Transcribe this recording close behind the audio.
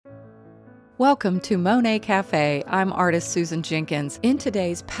Welcome to Monet Cafe. I'm artist Susan Jenkins. In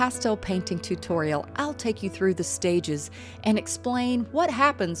today's pastel painting tutorial, I'll take you through the stages and explain what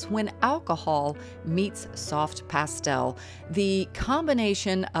happens when alcohol meets soft pastel. The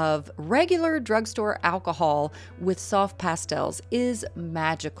combination of regular drugstore alcohol with soft pastels is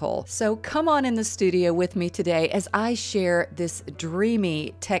magical. So come on in the studio with me today as I share this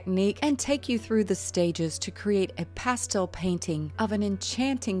dreamy technique and take you through the stages to create a pastel painting of an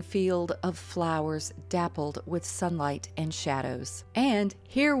enchanting field of flowers dappled with sunlight and shadows. And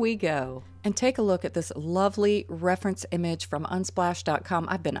here we go. And take a look at this lovely reference image from unsplash.com.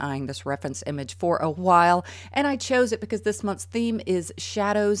 I've been eyeing this reference image for a while, and I chose it because this month's theme is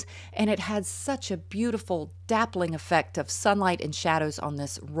shadows, and it had such a beautiful dappling effect of sunlight and shadows on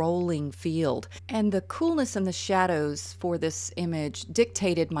this rolling field. And the coolness in the shadows for this image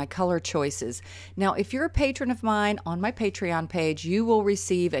dictated my color choices. Now, if you're a patron of mine on my Patreon page, you will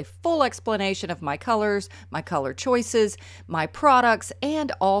receive a full explanation of my colors, my color choices, my products,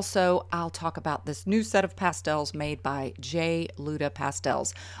 and also I'll talk about this new set of pastels made by J. Luda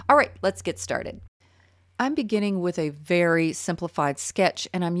Pastels. All right, let's get started. I'm beginning with a very simplified sketch,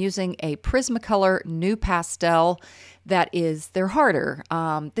 and I'm using a Prismacolor new pastel they're harder.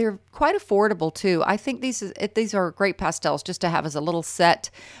 They're quite affordable too. I think these are great pastels just to have as a little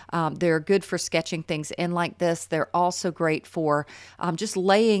set. They're good for sketching things in like this. They're also great for just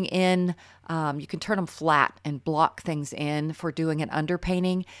laying in. You can turn them flat and block things in for doing an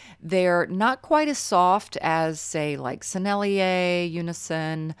underpainting. They're not quite as soft as, say, like Sennelier,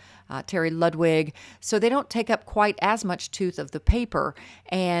 Unison, Terry Ludwig, so they don't take up quite as much tooth of the paper,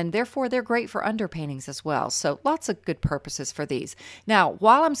 and therefore they're great for underpaintings as well. So lots of good purposes for these. Now,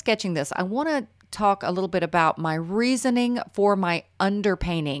 while I'm sketching this, I want to talk a little bit about my reasoning for my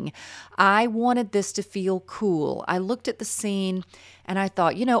underpainting. I wanted this to feel cool. I looked at the scene and I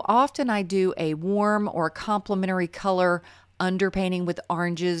thought, often I do a warm or complementary color underpainting with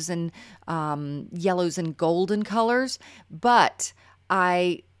oranges and yellows and golden colors, but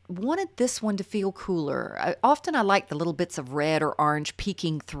I wanted this one to feel cooler. Often I like the little bits of red or orange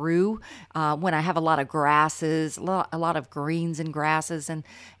peeking through when I have a lot of grasses, a lot of greens and grasses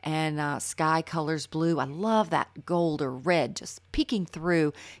and sky colors, blue. I love that gold or red just peeking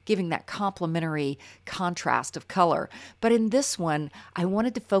through, giving that complementary contrast of color. But in this one, I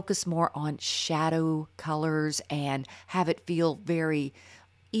wanted to focus more on shadow colors and have it feel very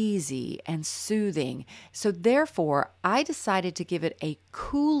easy and soothing. So therefore, I decided to give it a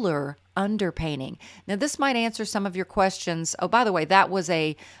cooler underpainting. Now, this might answer some of your questions. Oh, by the way, that was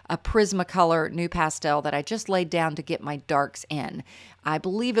a Prismacolor new pastel that I just laid down to get my darks in. I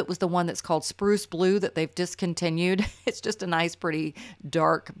believe it was the one that's called Spruce Blue that they've discontinued. It's just a nice, pretty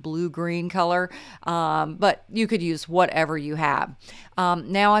dark blue-green color, but you could use whatever you have.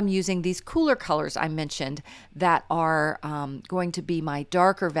 Now I'm using these cooler colors I mentioned that are going to be my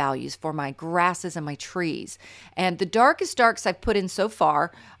darker values for my grasses and my trees. And the darkest darks I've put in so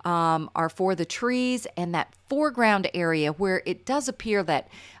far are for the trees and that foreground area where it does appear that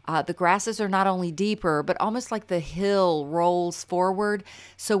the grasses are not only deeper, but almost like the hill rolls forward.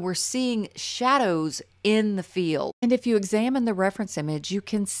 So we're seeing shadows in the field. And if you examine the reference image, you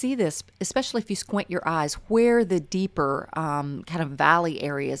can see this, especially if you squint your eyes, where the deeper kind of valley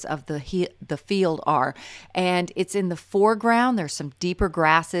areas of the field are. And it's in the foreground. There's some deeper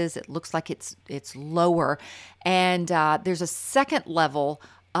grasses. It looks like it's lower. And there's a second level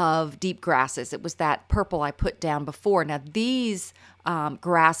of deep grasses. It was that purple I put down before. Now these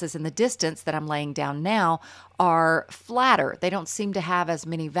grasses in the distance that I'm laying down now are flatter. They don't seem to have as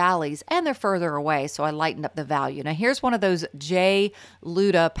many valleys, and they're further away, so I lightened up the value. Now here's one of those J.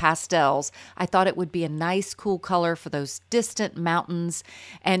 Luda pastels. I thought it would be a nice cool color for those distant mountains.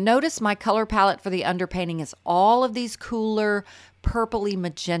 And notice my color palette for the underpainting is all of these cooler purpley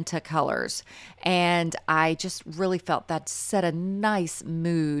magenta colors, and I just really felt that set a nice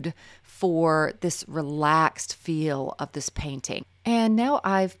mood for this relaxed feel of this painting. And now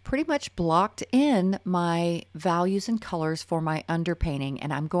I've pretty much blocked in my values and colors for my underpainting,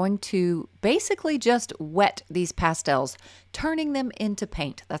 and I'm going to basically just wet these pastels, turning them into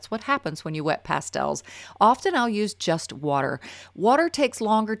paint. That's what happens when you wet pastels. Often I'll use just water. Water takes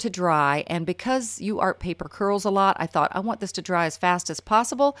longer to dry, and because you art paper curls a lot, I thought I want this to dry as fast as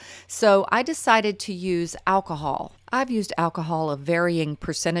possible, so I decided to use alcohol. I've used alcohol of varying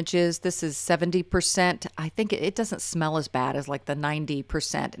percentages. This is 70%. I think it doesn't smell as bad as like the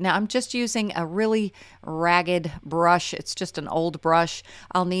 90%. Now I'm just using a really ragged brush. It's just an old brush.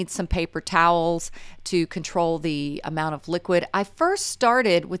 I'll need some paper towels to control the amount of liquid. I first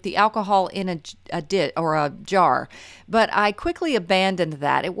started with the alcohol in a jar, but I quickly abandoned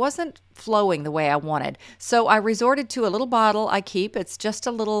that. It wasn't flowing the way I wanted. So I resorted to a little bottle I keep. It's just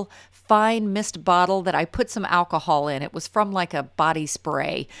a little fine mist bottle that I put some alcohol in. It was from like a body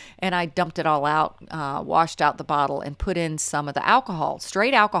spray, and I dumped it all out, washed out the bottle, and put in some of the alcohol,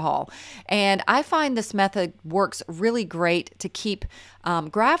 straight alcohol. And I find this method works really great to keep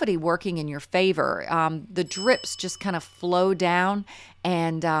gravity working in your favor. The drips just kind of flow down,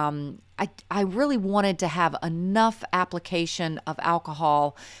 and I really wanted to have enough application of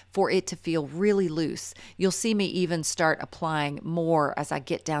alcohol for it to feel really loose. You'll see me even start applying more as I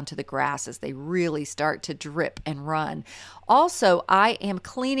get down to the grasses. They really start to drip and run. Also, I am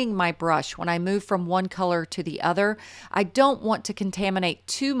cleaning my brush when I move from one color to the other. I don't want to contaminate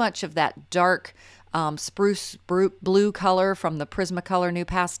too much of that dark spruce blue color from the Prismacolor new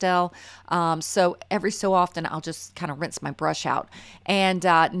pastel. So every so often I'll just kind of rinse my brush out. And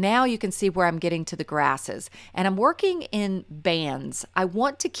now you can see where I'm getting to the grasses. And I'm working in bands. I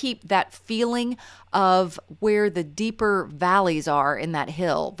want to keep that feeling of where the deeper valleys are in that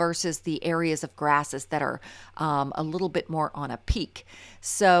hill versus the areas of grasses that are a little bit more on a peak.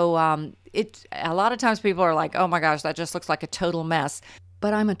 So a lot of times people are like, oh my gosh, that just looks like a total mess.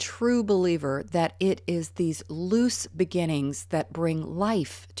 But I'm a true believer that it is these loose beginnings that bring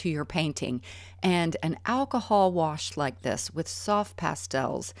life to your painting. And an alcohol wash like this with soft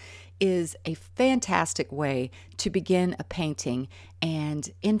pastels is a fantastic way to begin a painting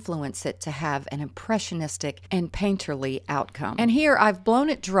and influence it to have an impressionistic and painterly outcome. And here I've blown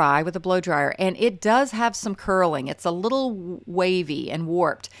it dry with a blow dryer, and it does have some curling. It's a little wavy and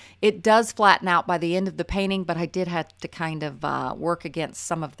warped. It does flatten out by the end of the painting, but I did have to kind of work against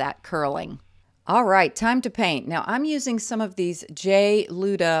some of that curling. All right, time to paint. Now I'm using some of these J.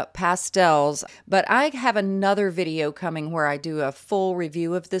 Luda pastels, but I have another video coming where I do a full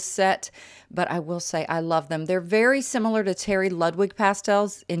review of this set, but I will say I love them. They're very similar to Terry Ludwig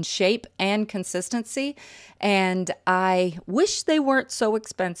pastels in shape and consistency, and I wish they weren't so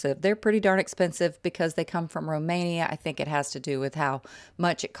expensive. They're pretty darn expensive because they come from Romania. I think it has to do with how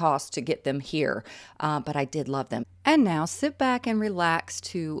much it costs to get them here, but I did love them. And now sit back and relax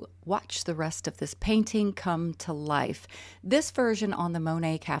to watch the rest of this painting come to life. This version on the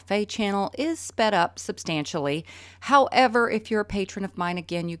Monet Cafe channel is sped up substantially. However, if you're a patron of mine,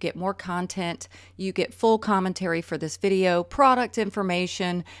 again, you get more content, you get full commentary for this video, product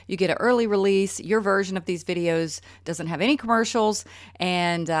information, you get an early release, your version of these videos doesn't have any commercials,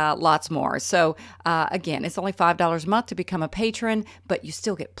 and lots more. So again, it's only $5 a month to become a patron, but you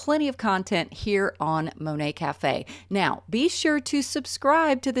still get plenty of content here on Monet Cafe. Now, be sure to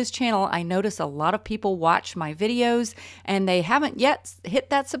subscribe to this channel. I notice a lot of people watch my videos and they haven't yet hit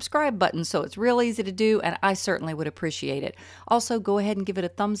that subscribe button, so it's real easy to do, and I certainly would appreciate it. Also, go ahead and give it a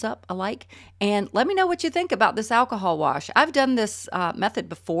thumbs up, a like, and let me know what you think about this alcohol wash. I've done this method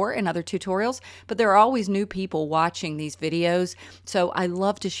before in other tutorials, but there are always new people watching these videos, so I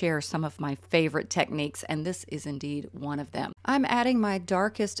love to share some of my favorite techniques, and this is indeed one of them. I'm adding my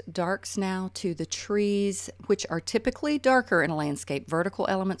darkest darks now to the trees, which are typically darker in a landscape. Vertical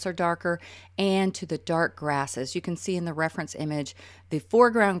elements are darker, and to the dark grasses. You can see in the reference image, the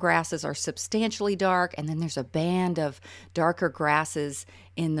foreground grasses are substantially dark, and then there's a band of darker grasses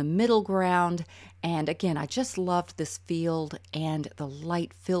in the middle ground. And again, I just loved this field and the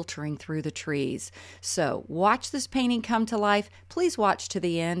light filtering through the trees. So watch this painting come to life. Please watch to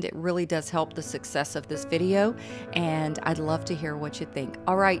the end. It really does help the success of this video, and I'd love to hear what you think.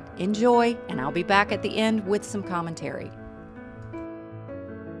 All right, enjoy, and I'll be back at the end with some commentary.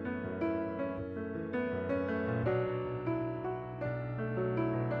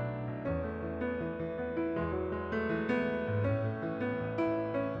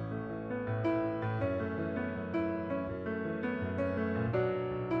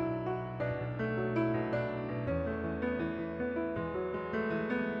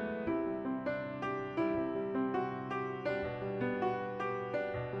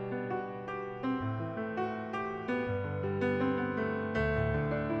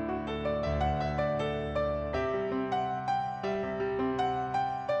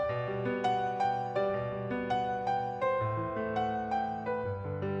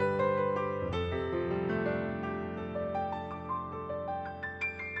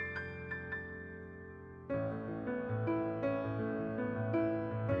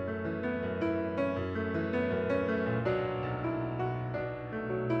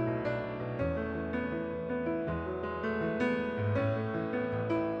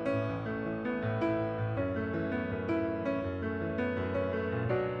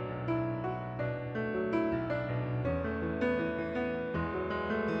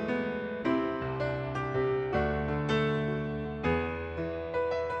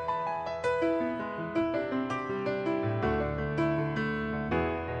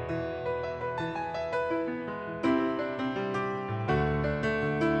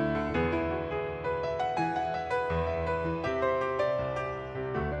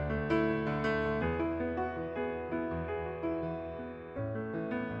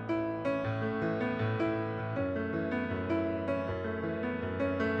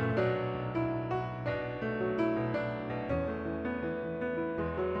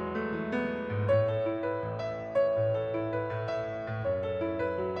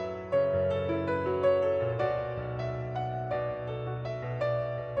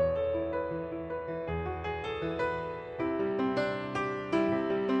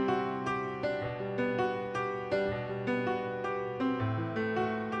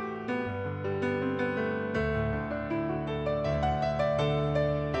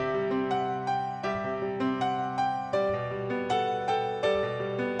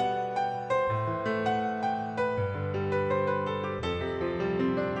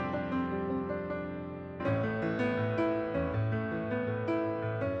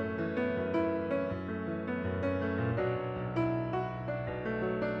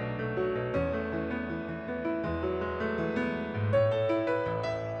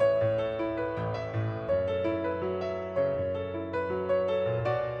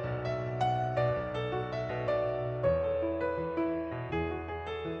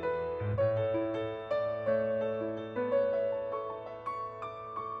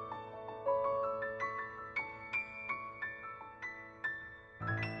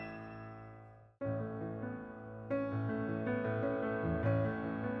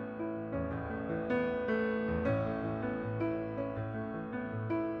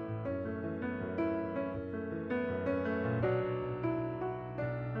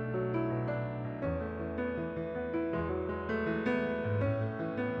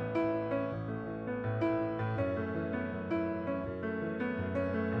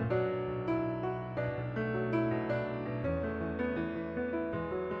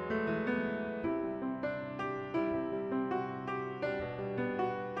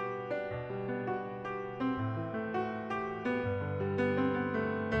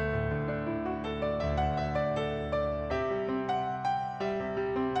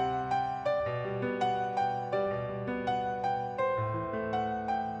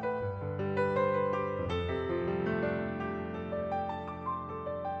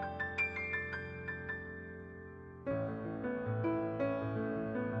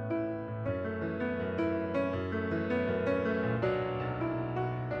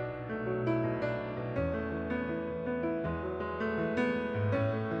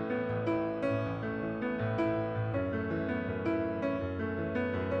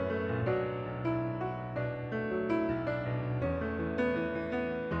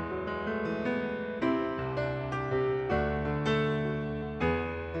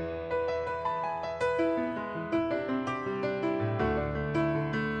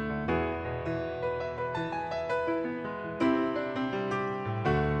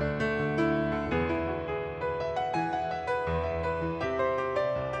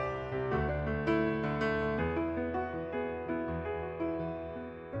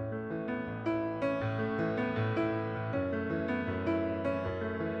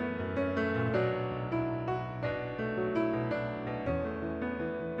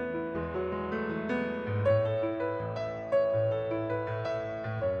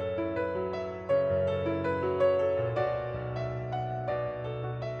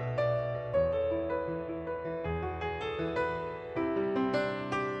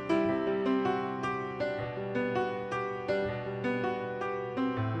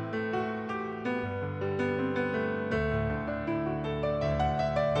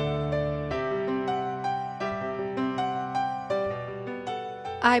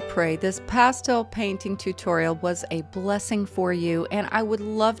 I pray this pastel painting tutorial was a blessing for you, and I would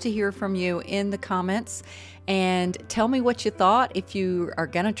love to hear from you in the comments and tell me what you thought if you are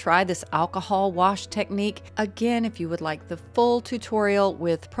going to try this alcohol wash technique. Again, if you would like the full tutorial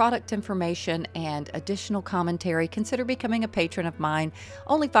with product information and additional commentary, consider becoming a patron of mine.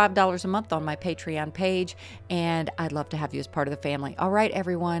 Only $5 a month on my Patreon page, and I'd love to have you as part of the family. All right,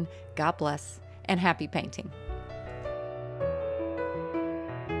 everyone, God bless and happy painting.